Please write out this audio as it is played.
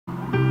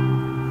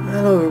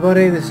Hello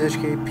everybody, this is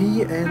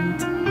HKP, and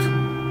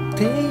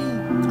today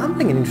I'm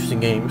playing an interesting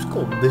game. It's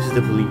called This Is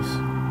the Police,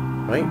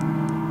 right?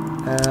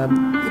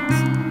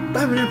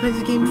 I've never played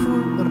this game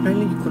before, but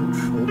apparently you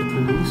control the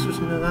police or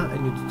something like that,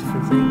 and you do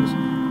different things,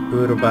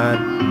 good or bad.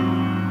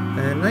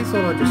 And I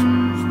thought I'd just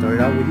start it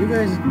out with you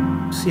guys,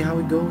 see how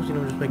it goes, you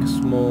know, just make a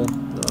small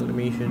little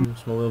animation,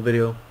 small little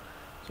video.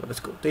 So let's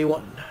go, day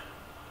one.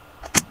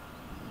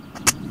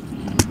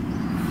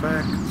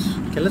 Facts.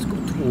 Okay, let's go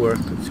to work,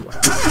 let's see what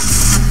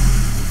happens.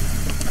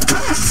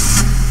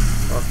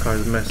 Our car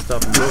is messed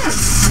up and broken.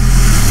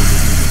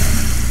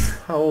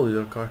 How old is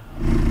your car?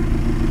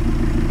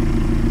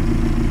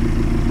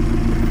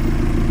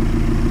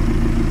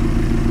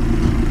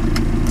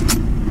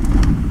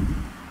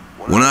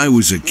 When I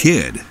was a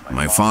kid,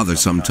 my father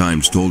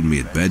sometimes told me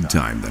at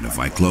bedtime that if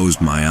I closed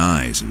my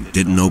eyes and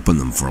didn't open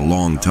them for a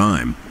long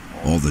time,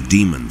 all the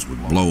demons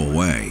would blow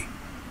away.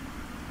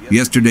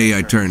 Yesterday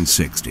I turned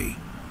 60,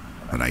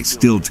 but I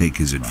still take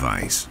his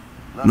advice.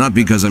 Not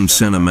because I'm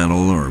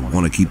sentimental or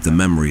want to keep the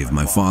memory of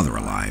my father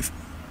alive.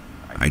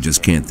 I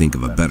just can't think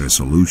of a better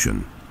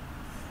solution.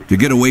 To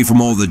get away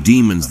from all the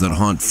demons that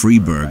haunt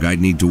Freeburg,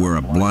 I'd need to wear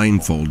a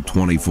blindfold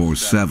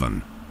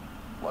 24/7.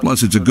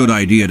 Plus, it's a good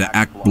idea to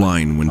act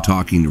blind when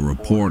talking to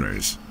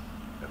reporters.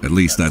 At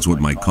least that's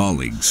what my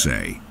colleagues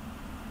say.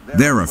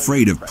 They're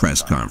afraid of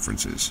press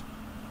conferences.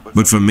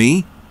 But for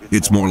me,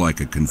 it's more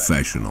like a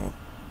confessional.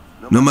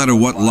 No matter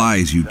what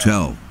lies you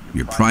tell,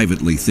 you're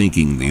privately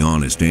thinking the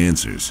honest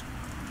answers.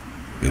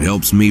 It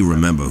helps me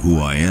remember who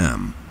I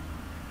am.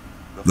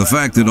 The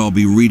fact that I'll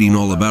be reading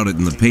all about it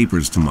in the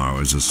papers tomorrow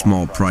is a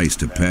small price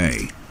to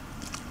pay.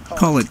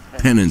 Call it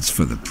penance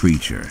for the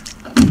preacher.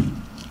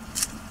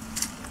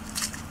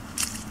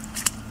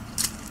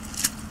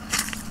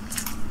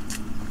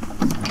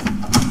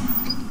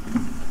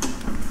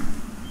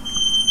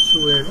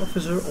 So we're an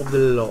officer of the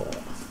law.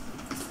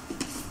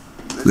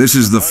 This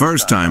is the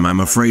first time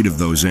I'm afraid of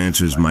those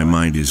answers my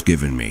mind has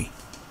given me.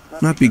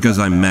 Not because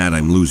I'm mad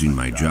I'm losing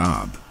my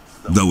job.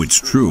 Though it's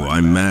true,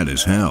 I'm mad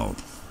as hell.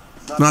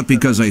 Not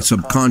because I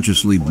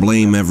subconsciously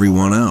blame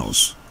everyone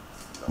else.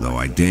 Though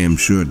I damn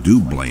sure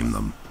do blame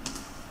them.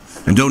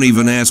 And don't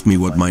even ask me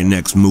what my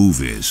next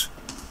move is.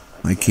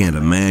 I can't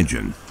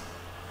imagine.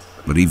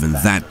 But even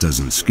that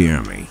doesn't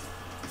scare me.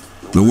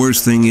 The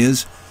worst thing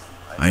is,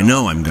 I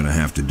know I'm gonna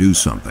have to do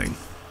something.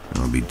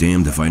 I'll be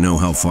damned if I know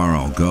how far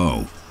I'll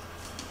go.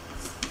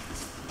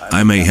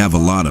 I may have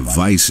a lot of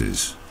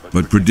vices,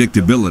 but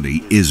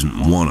predictability isn't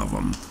one of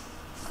them.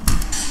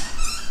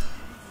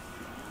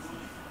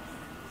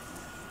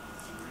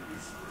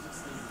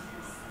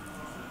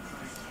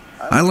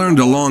 I learned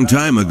a long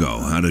time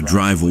ago how to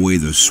drive away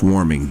the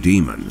swarming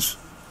demons.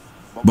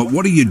 But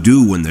what do you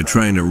do when they're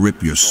trying to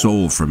rip your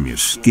soul from your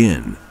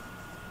skin?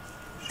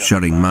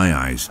 Shutting my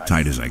eyes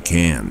tight as I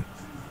can.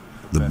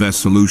 The best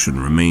solution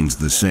remains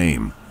the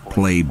same: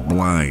 play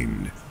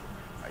blind.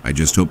 I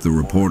just hope the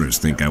reporters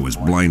think I was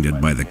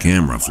blinded by the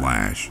camera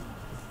flash.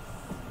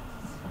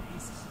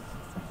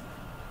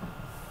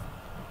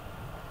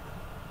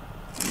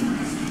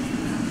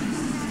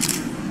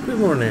 Good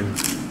morning.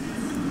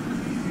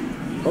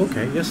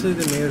 Okay,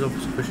 yesterday the mayor's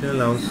office officially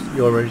announced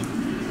your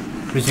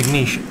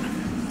resignation.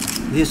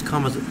 This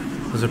comes as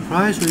a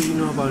surprise, or did you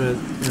know about it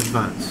in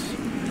advance?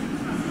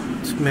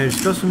 Mayor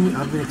discussed with me.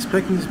 I've been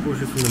expecting this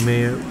brochure from the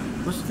mayor.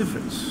 What's the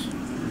difference?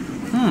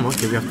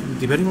 Okay, we have to,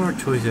 depending on our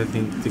choice, I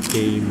think the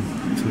game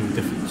is something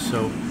different.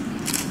 So,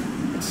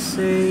 let's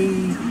say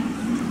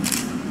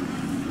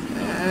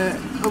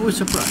I was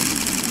surprised.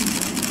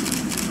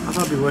 I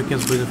thought I'd be working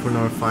as a business for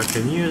another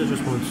 5-10 years. I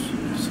just wanted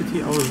to sit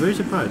here. I was very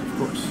surprised, of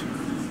course.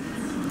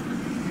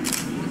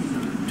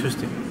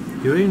 Interesting.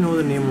 Do you already know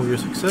the name of your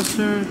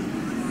successor?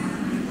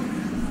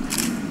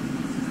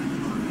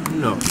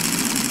 No.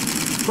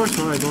 Of course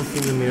not. I don't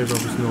think the mayor's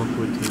office knows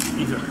who it is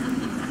either.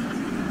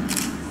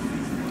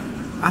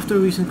 After a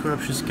recent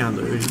corruption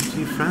scandal,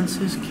 Chief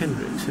Francis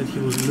Kendrick said he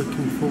was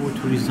looking forward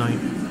to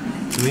resigning.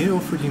 The mayor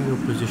offered him your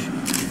position.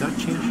 Did that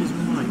change his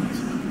mind?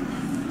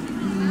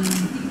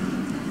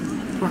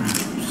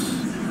 Perhaps.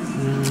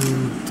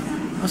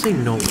 I'll say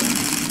no.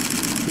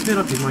 He made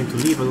up his mind to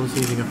leave. I don't see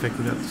anything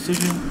affecting that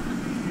decision.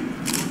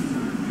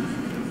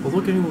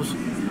 Although Kendrick was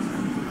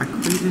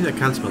accredited, I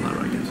can't spell that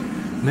right, guys.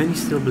 Many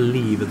still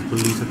believe that the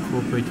police are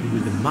cooperating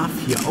with the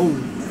mafia. Oh,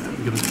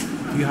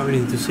 do you have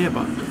anything to say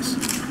about this?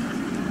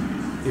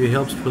 If it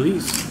helps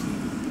police,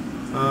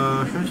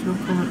 no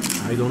comment.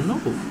 I don't know.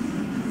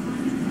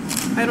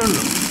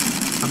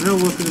 I've never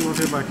worked with the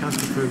mafia, but I can't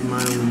speak for every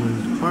man and woman in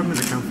the department.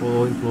 I can't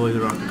follow employees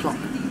around the clock.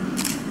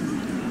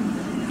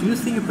 Do you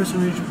think a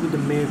personal relationship with the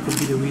mayor could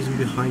be the reason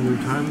behind your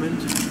retirement?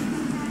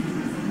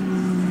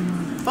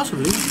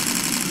 Possibly.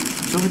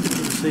 It's only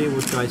difficult to say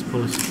what guy's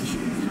policy issue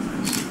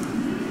is.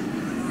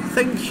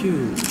 Thank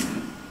you.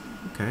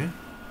 Okay.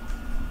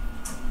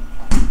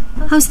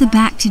 How's the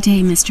back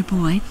today, Mr.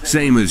 Boyd?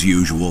 Same as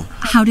usual.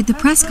 How did the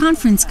press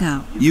conference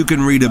go? You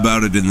can read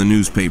about it in the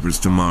newspapers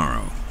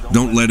tomorrow.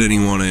 Don't let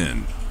anyone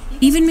in.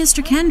 Even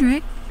Mr.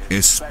 Kendrick?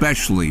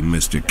 Especially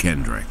Mr.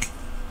 Kendrick.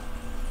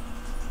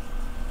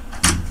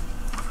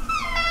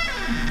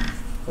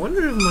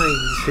 wonder if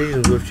my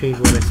decisions will change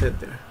what I said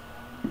there.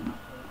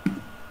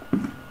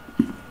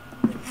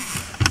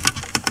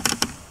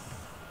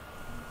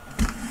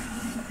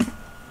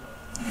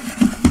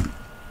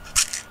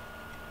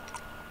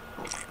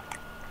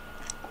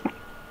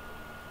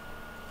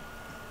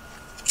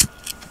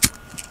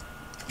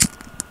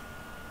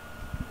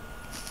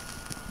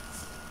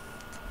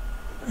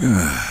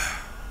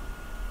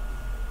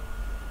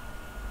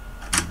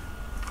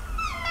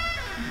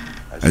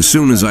 As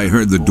soon as I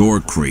heard the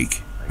door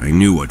creak, I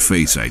knew what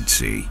face I'd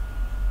see.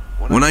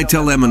 When I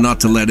tell Emma not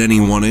to let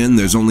anyone in,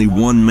 there's only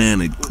one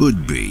man it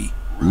could be.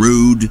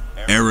 Rude,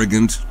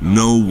 arrogant,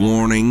 no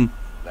warning.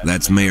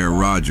 That's Mayor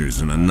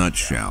Rogers in a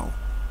nutshell.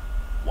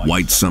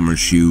 White summer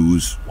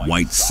shoes,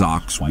 white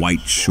socks,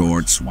 white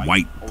shorts,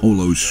 white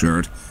polo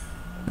shirt,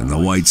 and the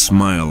white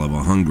smile of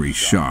a hungry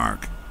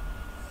shark.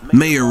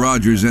 Mayor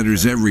Rogers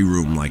enters every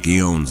room like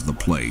he owns the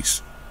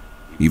place.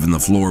 Even the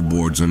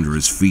floorboards under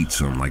his feet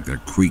sound like they're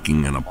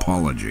creaking an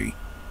apology.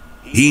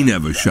 He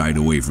never shied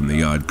away from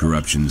the odd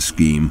corruption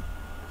scheme.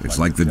 It's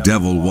like the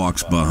devil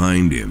walks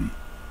behind him.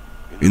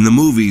 In the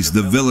movies,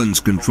 the villains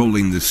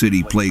controlling the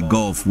city play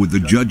golf with the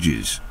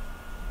judges.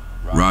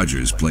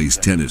 Rogers plays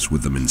tennis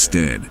with them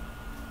instead.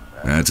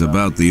 That's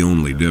about the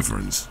only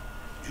difference.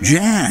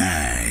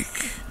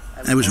 Jack,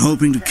 I was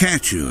hoping to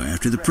catch you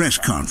after the press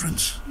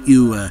conference.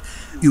 You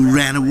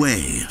ran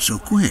away so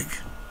quick.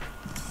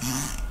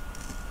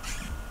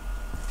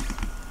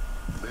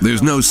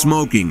 There's no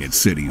smoking at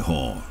City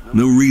Hall.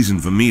 No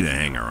reason for me to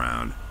hang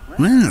around.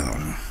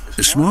 Well,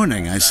 this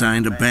morning I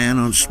signed a ban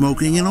on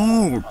smoking in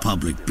all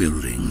public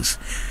buildings.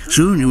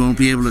 Soon you won't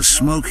be able to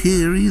smoke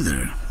here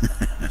either.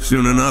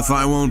 Soon enough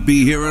I won't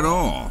be here at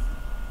all.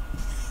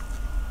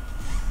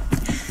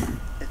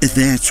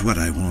 That's what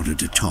I wanted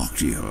to talk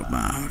to you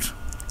about.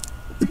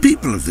 The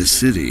people of this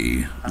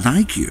city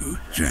like you,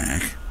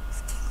 Jack.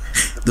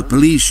 The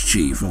police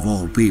chief of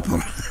all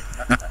people.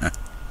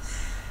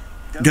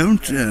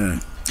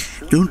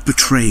 Don't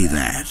betray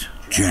that,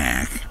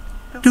 Jack.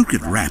 Don't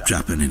get wrapped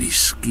up in any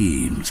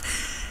schemes.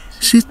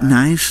 Sit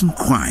nice and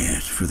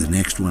quiet for the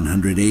next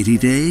 180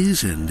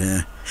 days, and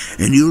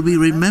you'll be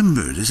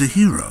remembered as a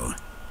hero.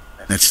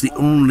 That's the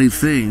only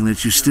thing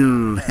that you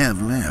still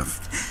have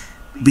left.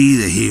 Be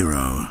the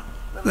hero.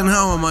 Then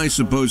how am I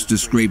supposed to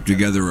scrape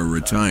together a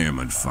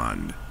retirement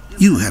fund?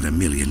 You had a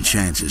million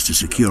chances to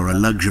secure a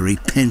luxury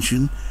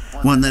pension,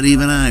 one that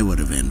even I would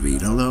have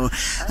envied, although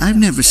I've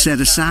never set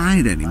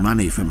aside any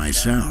money for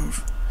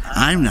myself.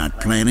 I'm not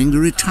planning to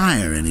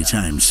retire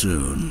anytime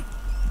soon.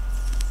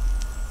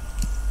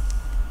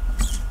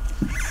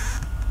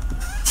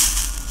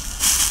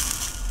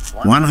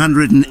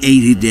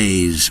 "180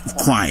 days of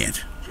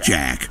quiet,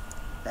 Jack.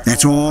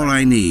 That's all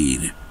I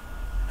need.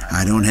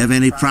 I don't have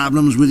any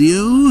problems with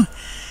you,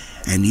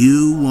 and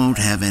you won't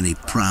have any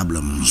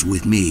problems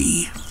with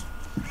me.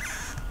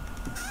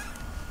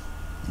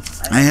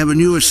 I have a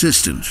new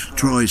assistant,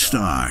 Troy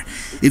Starr.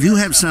 If you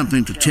have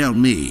something to tell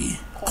me,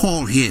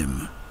 call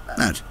him.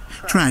 But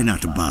try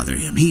not to bother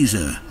him. He's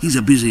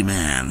a busy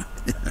man."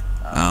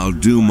 I'll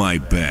do my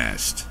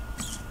best.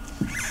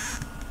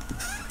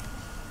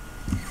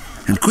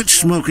 And quit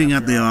smoking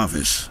up the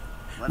office.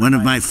 One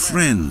of my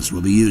friends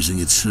will be using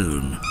it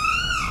soon.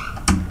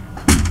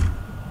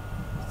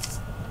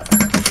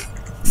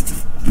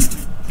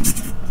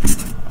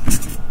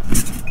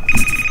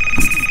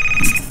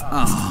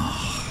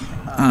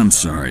 I'm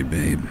sorry,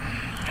 babe.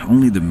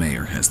 Only the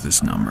mayor has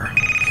this number.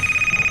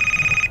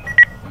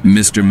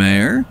 Mr.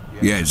 Mayor?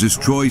 Yeah, is this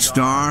Troy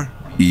Starr?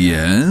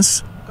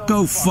 Yes?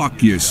 Go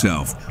fuck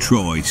yourself,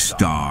 Troy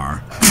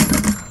Starr.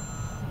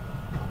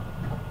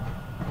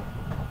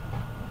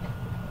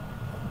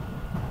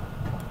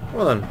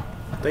 Well then,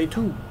 day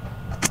 2.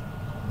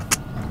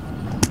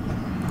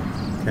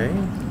 Okay.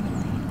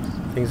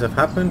 Things have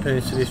happened.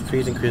 City's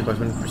fees increased by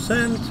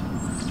 20%.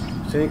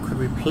 City could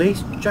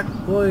replace Jack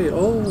Boy.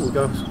 Oh, we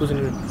got who's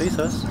going to replace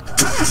us?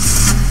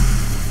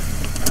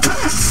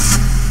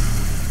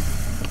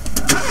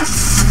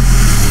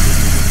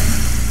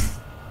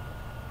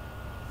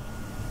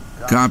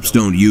 Cops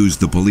don't use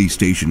the police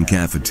station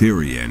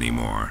cafeteria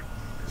anymore.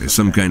 There's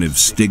some kind of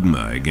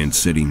stigma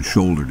against sitting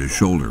shoulder to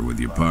shoulder with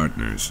your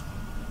partners.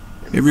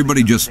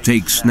 Everybody just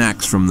takes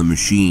snacks from the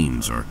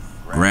machines or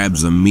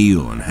grabs a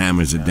meal and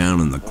hammers it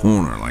down in the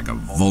corner like a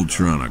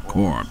vulture on a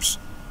corpse.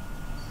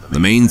 The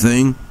main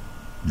thing?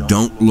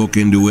 Don't look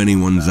into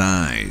anyone's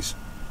eyes.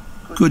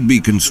 Could be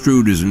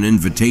construed as an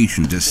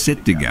invitation to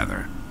sit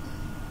together.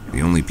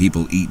 The only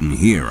people eaten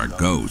here are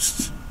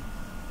ghosts.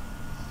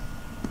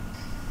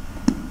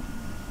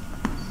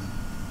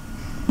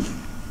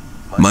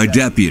 My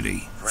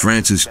deputy,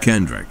 Francis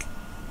Kendrick.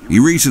 He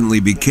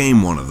recently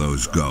became one of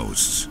those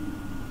ghosts.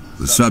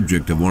 The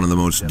subject of one of the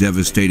most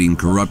devastating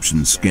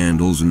corruption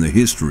scandals in the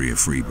history of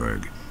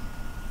Freeburg.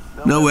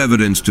 No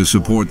evidence to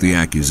support the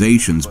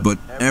accusations, but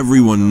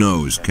everyone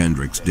knows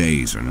Kendrick's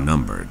days are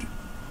numbered.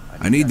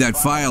 I need that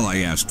file I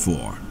asked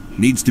for.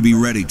 Needs to be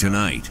ready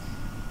tonight.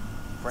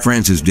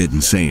 Francis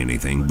didn't say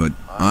anything, but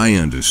I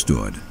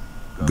understood.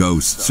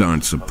 Ghosts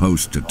aren't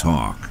supposed to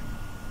talk.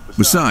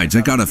 Besides,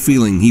 I got a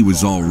feeling he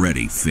was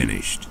already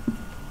finished.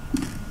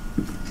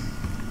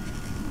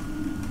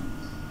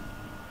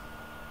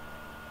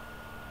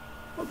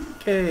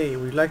 Okay,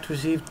 we'd like to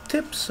receive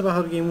tips about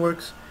how the game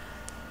works.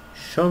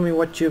 Show me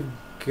what you've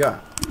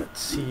got.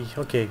 Let's see.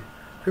 Okay.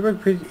 Prepare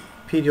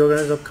PD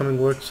organize upcoming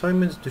work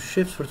assignments to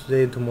shifts for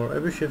today and tomorrow.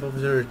 Every shift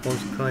officer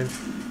responds to crime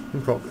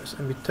in progress,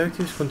 and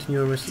detectives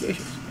continue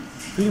investigations.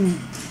 3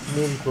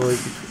 more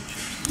employees between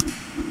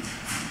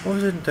shifts.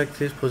 Officer and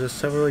detectives possess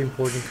several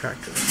important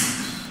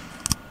characteristics.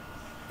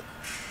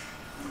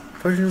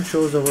 Version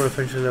shows our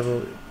offensive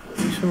level,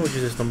 which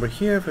is this number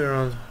here, for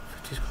around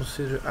 50 is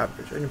considered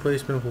average. Any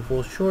policeman who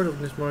falls short of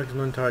this mark is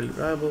not entirely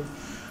reliable,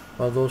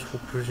 while those who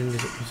present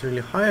is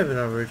considerably higher than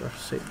average are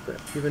safe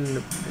bet, even in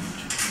the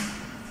pinch.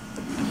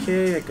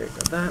 Okay, I got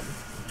that.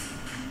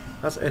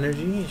 That's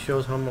energy. It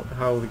shows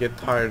how we get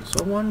tired,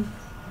 so on.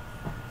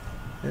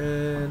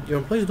 And your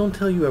employees don't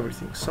tell you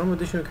everything. Some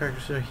additional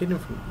characters are hidden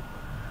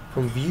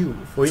from view.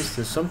 For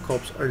instance, some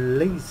cops are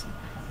lazy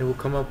and will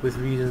come up with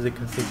reasons they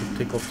can think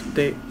to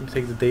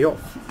take the day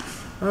off.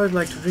 I would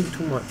like to drink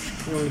too much. You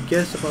can only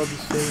guess about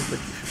these things, but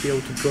you should be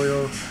able to draw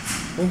your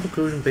own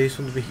conclusion based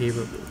on the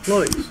behavior of the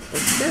employees.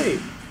 Okay.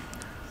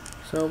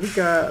 So we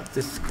got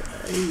this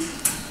guy.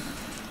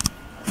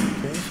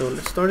 Okay, so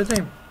let's start the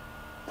game.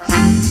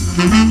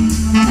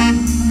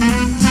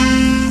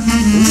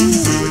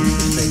 Ooh,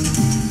 interesting.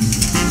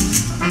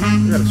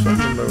 We got a swap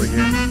number over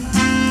here.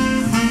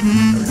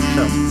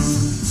 So,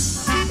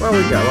 what we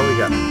got?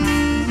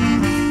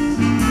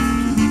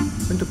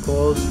 When to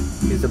calls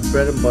is the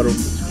bread and butter. You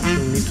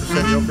need to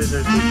send your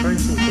officers to try to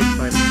put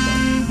time stuff.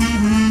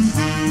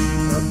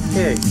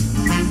 Okay.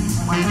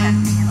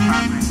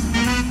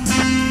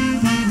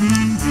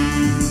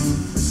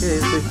 Okay,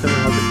 so please tell me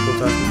how difficult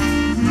that is.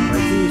 My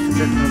key is to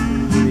check how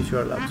many units you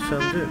are allowed to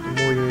send. The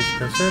more units you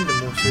can send, the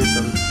more safe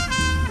they are.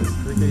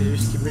 Particularly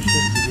risky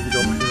missions to give you the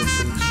option of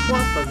sending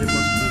swap, but they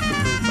must be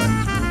completed by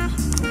this point.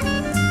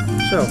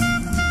 So,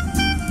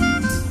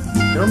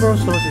 the number of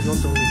slots is not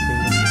the only thing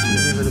that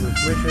is available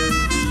information.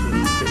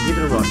 So, give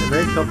it a run. A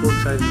married couple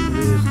outside the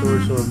convenience store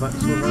so around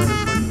and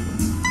finding them.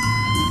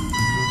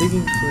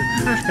 Digging for a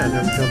trash can,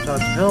 jumps out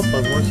to help,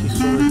 but once he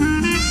saw it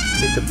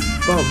take a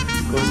bump,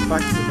 goes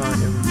back to the van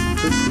and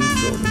quickly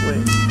drove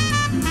away.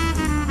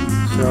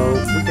 So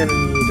we're gonna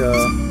need you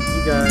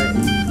guys,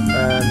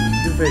 and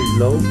you're very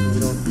low, we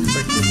don't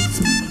expect you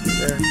to be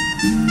there.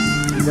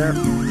 There.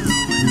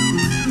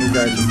 You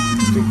guys are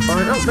doing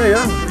fine. Oh, there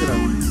you are.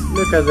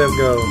 Look at them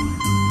go.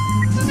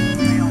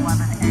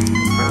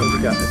 What we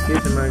got? The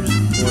theater manager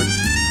support.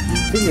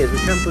 Thing is, we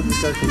can't put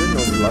these guys because they're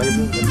not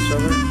reliable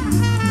whatsoever,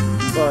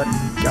 but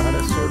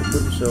gotta sort of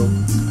put them so.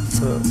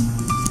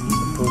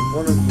 For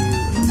one of you,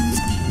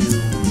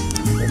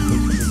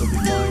 hopefully something will be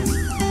fine.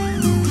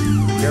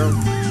 There we go.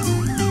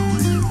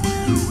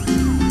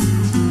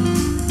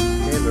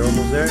 Okay, we're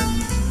almost there.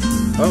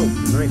 Oh,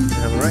 nice, we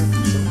have a rank.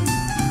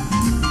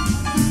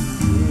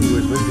 Ooh,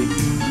 it's windy.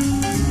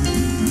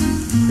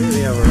 Okay,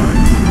 they have a rank.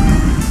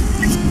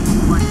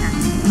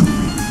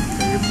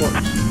 Okay,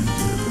 reports.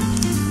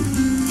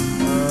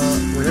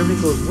 When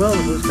everything goes well, the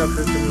police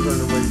capture criminals on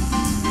the way.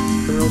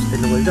 Criminals in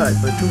the way die,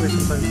 but two ways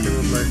sometimes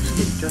criminals might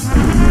escape just like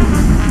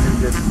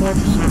and dead corpse,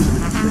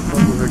 the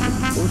cop will hurt the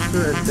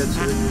poster, and dead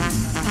civilians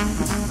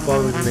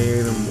following the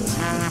mayor even more.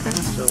 Okay,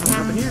 so what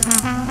happened here?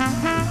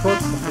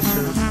 Report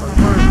officers are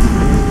armed.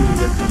 Hey,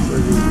 that's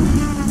trustworthy.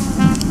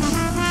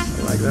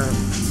 I like that.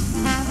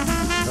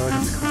 Now I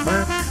have to come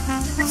back.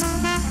 Let's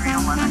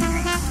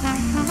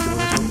see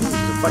what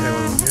there's a fight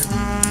going on here.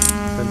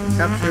 Then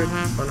captured,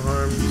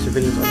 unharmed,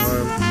 civilians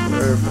unharmed,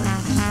 perfect.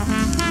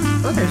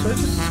 Okay, so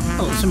it's just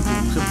a simple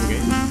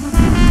game. I'm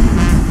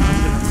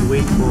gonna have to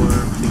wait for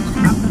things to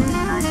happen.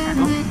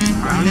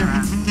 Oh,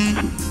 yeah.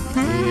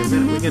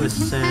 We're gonna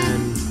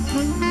send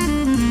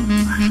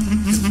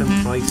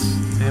Price,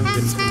 and we're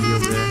gonna send you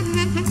over there.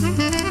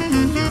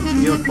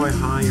 You're quite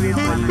high, you're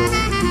quite low.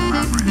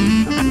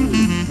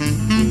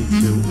 We need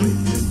to wait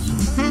minutes.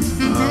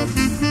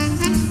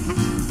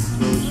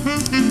 Close.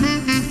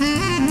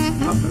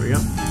 Oh, there we go.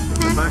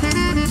 Come back.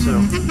 So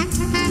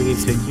we need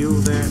to take you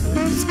there.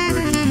 Trust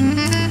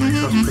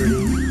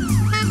Purdy.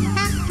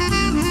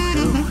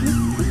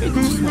 Okay,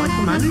 this is like a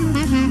manual.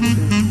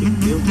 Big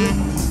deal to it.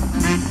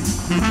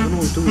 I don't know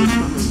what to do with this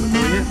one,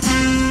 but yet.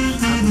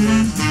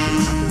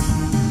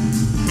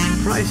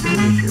 Price is an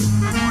issue.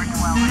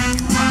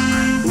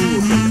 Ooh,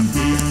 okay.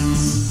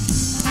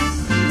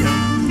 There we go.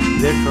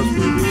 They're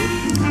trustworthy-ish.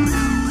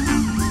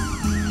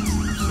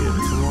 See if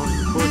it's more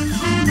reports.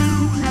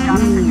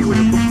 Ooh, when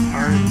a book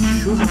are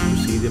sure to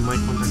see, they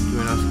might contact you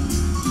and ask.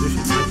 So you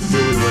should try to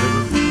deal with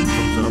whatever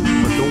comes up,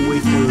 but don't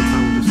waste all your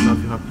time with this stuff.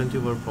 You have plenty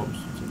of other problems.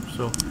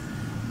 So,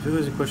 if there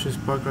is a question, is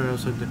parked right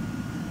outside the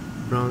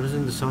ground.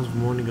 Listening to the sounds of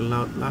mourning, a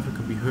loud laughter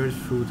could be heard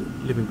through the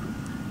living room.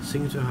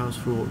 Sing to the house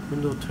through a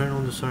window, turn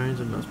on the sirens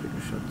and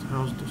loudspeaker, shut the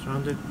house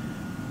surrounded.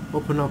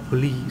 Open up,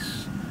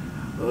 police.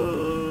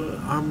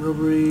 Armed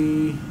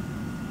robbery.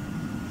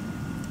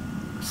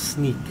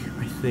 sneak,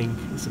 I think,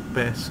 is the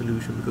best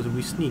solution, because if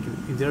we sneak,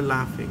 if they're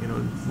laughing,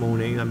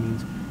 moaning, that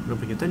means they're not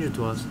paying attention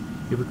to us.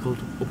 If we call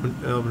to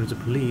open to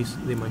the police,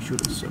 they might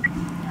shoot us. So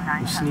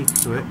we sneak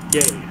to it.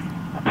 Yay!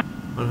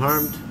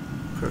 Unharmed.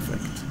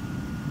 Perfect.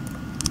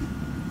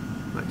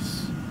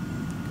 Nice.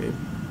 Okay.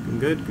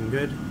 Good.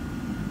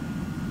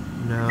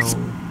 Now,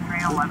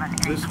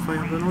 this if I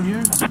have that on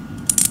here.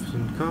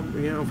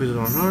 Yeah, officers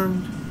are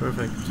unarmed.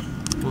 Perfect.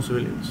 No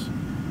civilians.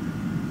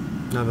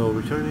 Now they'll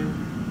return in.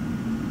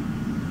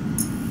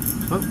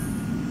 Oh,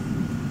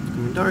 it's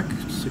coming dark.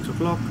 It's 6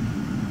 o'clock.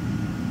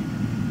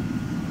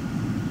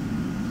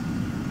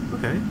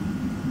 Okay.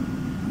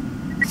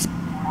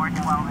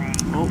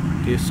 Oh,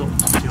 the assault.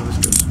 Let's see how this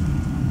goes.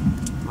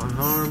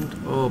 Unharmed.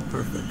 Oh,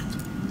 perfect.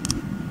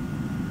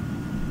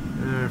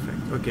 Perfect.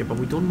 Okay, but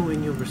we don't know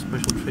any of their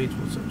special traits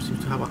whatsoever. Seems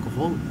to have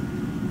alcohol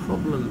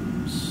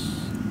problems.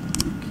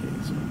 Okay,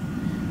 so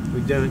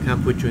we definitely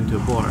can't put you into a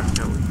bar,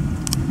 can we?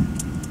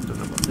 Don't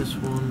know about this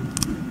one.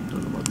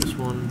 Don't know about this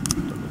one.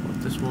 Don't know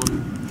about this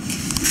one.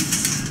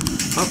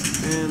 Oh,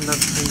 and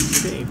that's the end of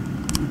the day.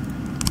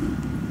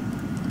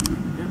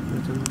 Yeah,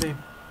 that's the end of the day.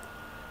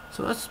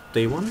 So that's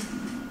day 1.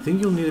 I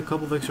think you'll need a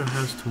couple of extra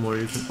hands tomorrow.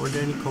 You can order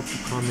any cop to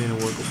come in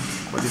and work,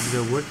 but if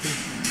they're working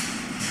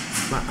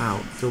flat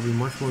out, they'll be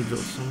much more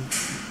exhausting.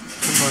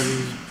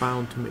 Somebody's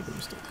bound to make a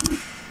mistake.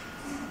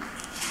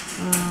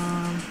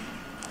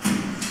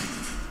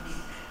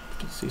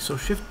 Let's see. So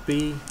shift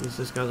B is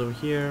this guy's over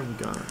here. We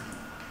got.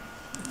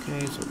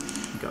 Okay, so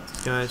we got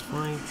this guy's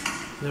fine.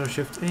 Then our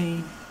shift A.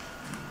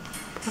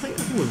 I think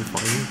we'll be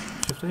fine.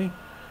 Shift A,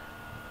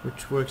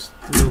 which works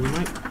the way we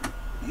might.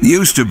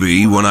 Used to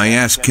be, when I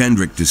asked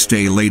Kendrick to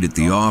stay late at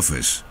the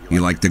office, he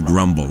liked to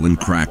grumble and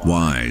crack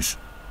wise.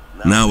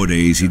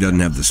 Nowadays, he doesn't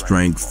have the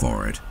strength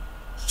for it.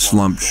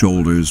 Slumped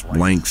shoulders,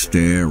 blank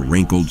stare,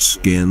 wrinkled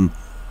skin.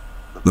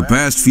 The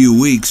past few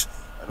weeks,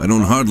 I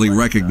don't hardly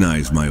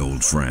recognize my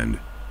old friend.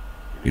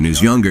 In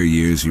his younger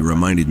years, he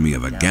reminded me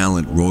of a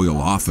gallant royal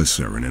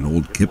officer in an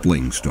old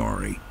Kipling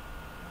story.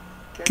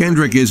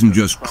 Kendrick isn't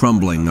just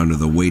crumbling under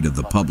the weight of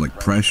the public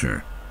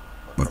pressure,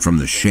 but from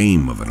the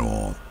shame of it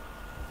all.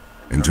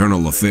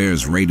 Internal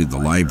Affairs raided the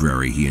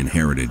library he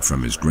inherited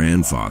from his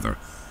grandfather,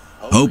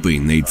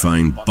 hoping they'd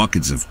find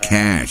buckets of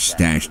cash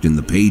stashed in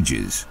the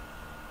pages.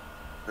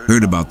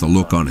 Heard about the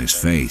look on his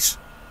face,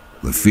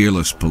 the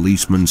fearless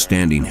policeman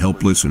standing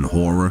helpless in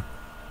horror.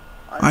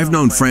 I've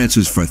known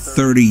Francis for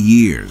 30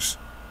 years.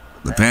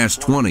 The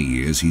past 20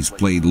 years he's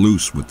played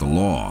loose with the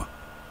law.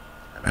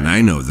 And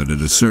I know that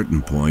at a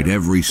certain point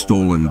every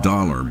stolen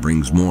dollar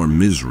brings more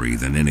misery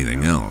than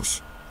anything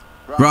else.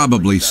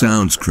 Probably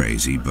sounds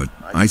crazy, but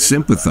I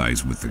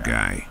sympathize with the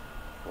guy.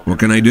 What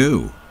can I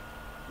do?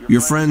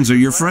 Your friends are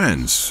your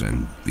friends,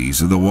 and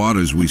these are the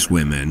waters we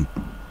swim in.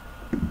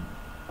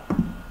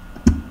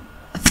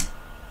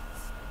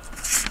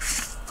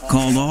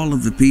 Called all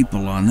of the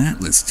people on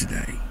that list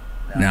today.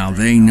 Now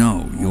they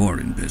know you're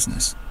in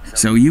business,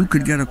 so you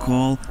could get a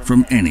call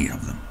from any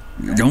of them.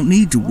 You don't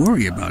need to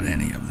worry about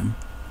any of them.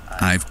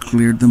 I've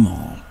cleared them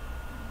all.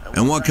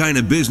 And what kind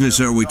of business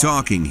are we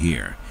talking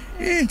here?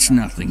 It's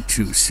nothing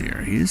too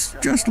serious,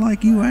 just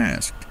like you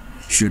asked.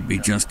 Should be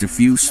just a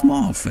few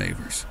small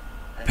favors.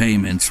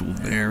 Payments will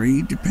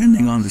vary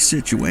depending on the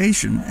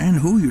situation and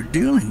who you're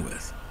dealing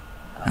with.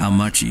 How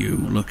much are you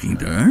looking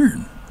to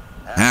earn?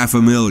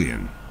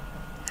 $500,000.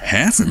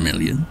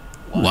 $500,000?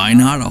 Why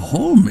not a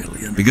whole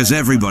million? Because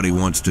everybody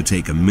wants to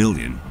take $1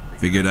 million.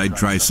 Figured I'd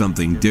try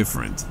something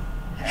different.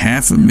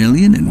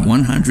 $500,000 in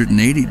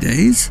 180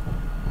 days?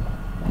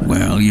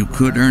 Well, you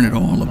could earn it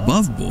all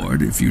above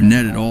board if you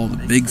netted all the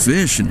big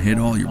fish and hit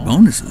all your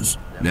bonuses.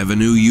 Never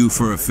knew you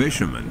for a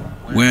fisherman.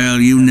 Well,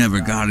 you never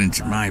got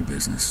into my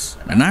business,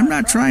 and I'm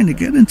not trying to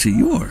get into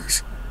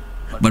yours.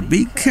 But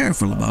be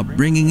careful about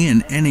bringing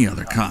in any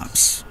other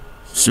cops.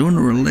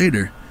 Sooner or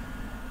later,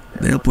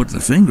 they'll put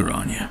the finger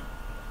on you.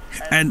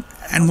 And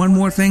one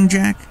more thing,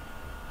 Jack.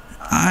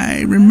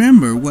 I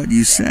remember what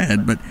you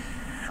said, but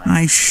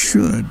I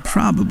should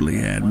probably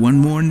add one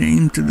more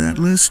name to that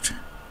list.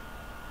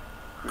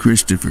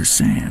 Christopher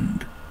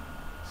Sand.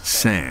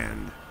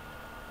 Sand.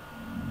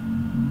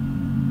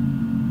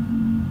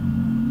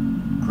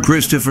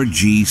 Christopher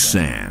G.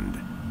 Sand.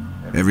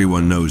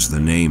 Everyone knows the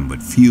name,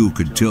 but few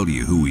could tell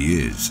you who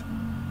he is.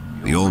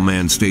 The old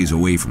man stays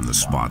away from the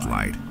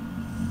spotlight.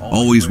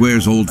 Always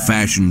wears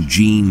old-fashioned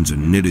jeans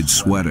and knitted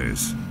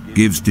sweaters.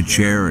 Gives to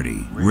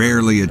charity.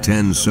 Rarely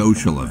attends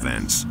social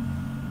events.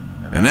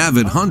 An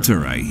avid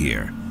hunter, I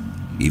hear.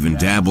 Even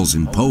dabbles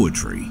in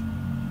poetry.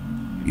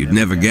 You'd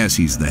never guess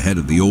he's the head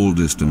of the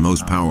oldest and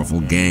most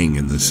powerful gang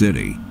in the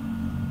city.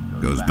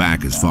 Goes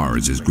back as far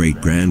as his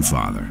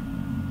great-grandfather.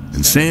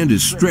 And Sand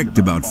is strict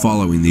about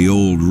following the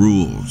old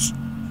rules.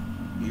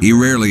 He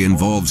rarely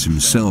involves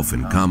himself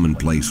in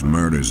commonplace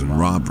murders and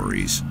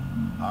robberies.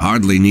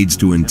 Hardly needs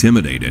to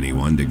intimidate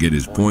anyone to get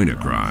his point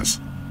across.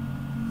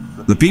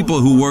 The people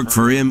who work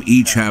for him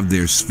each have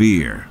their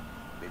sphere.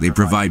 They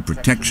provide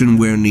protection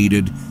where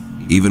needed,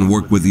 even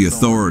work with the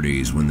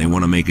authorities when they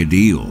want to make a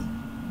deal.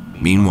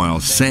 Meanwhile,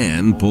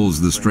 San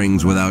pulls the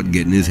strings without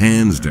getting his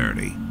hands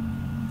dirty.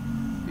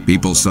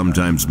 People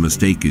sometimes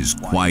mistake his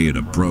quiet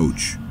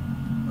approach.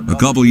 A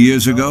couple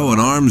years ago, an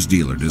arms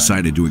dealer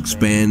decided to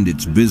expand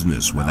its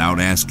business without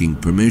asking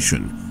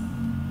permission,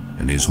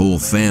 and his whole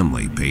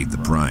family paid the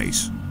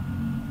price.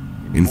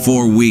 In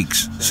 4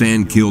 weeks,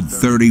 San killed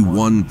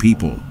 31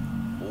 people.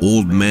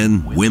 Old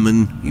men,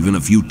 women, even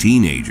a few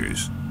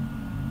teenagers.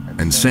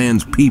 And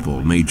San's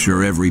people made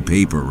sure every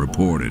paper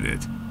reported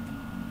it.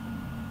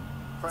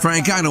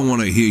 Frank, I don't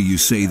want to hear you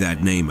say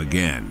that name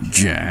again.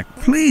 Jack,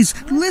 please,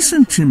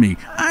 listen to me.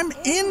 I'm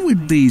in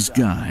with these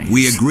guys.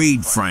 We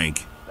agreed,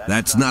 Frank.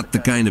 That's not the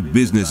kind of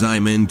business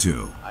I'm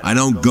into. I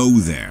don't go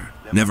there.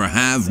 Never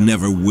have,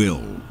 never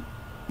will.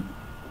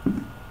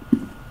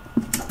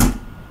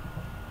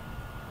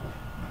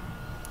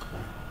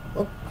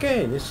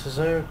 Okay, this is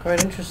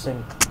quite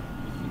interesting.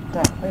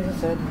 Yeah, like I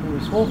said, in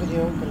a small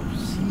video, I'm gonna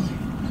see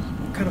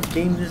what kind of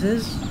game this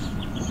is.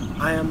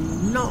 I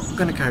am not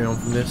gonna carry on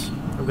from this.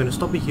 I'm gonna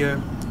stop it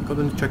here, go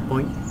to the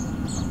checkpoint.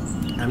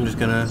 I'm just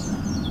gonna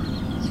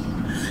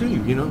see,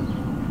 you know.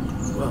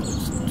 Well,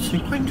 it's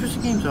been quite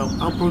interesting game, so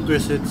I'll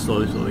progress it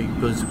slowly,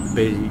 because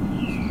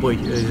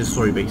it's a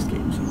story-based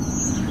game.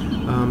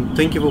 So,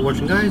 thank you for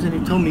watching, guys, and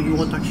you tell me if you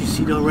want to actually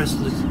see the rest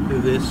of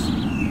this,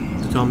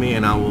 to tell me,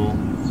 and I will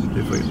do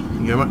it for you.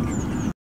 Thank you very much.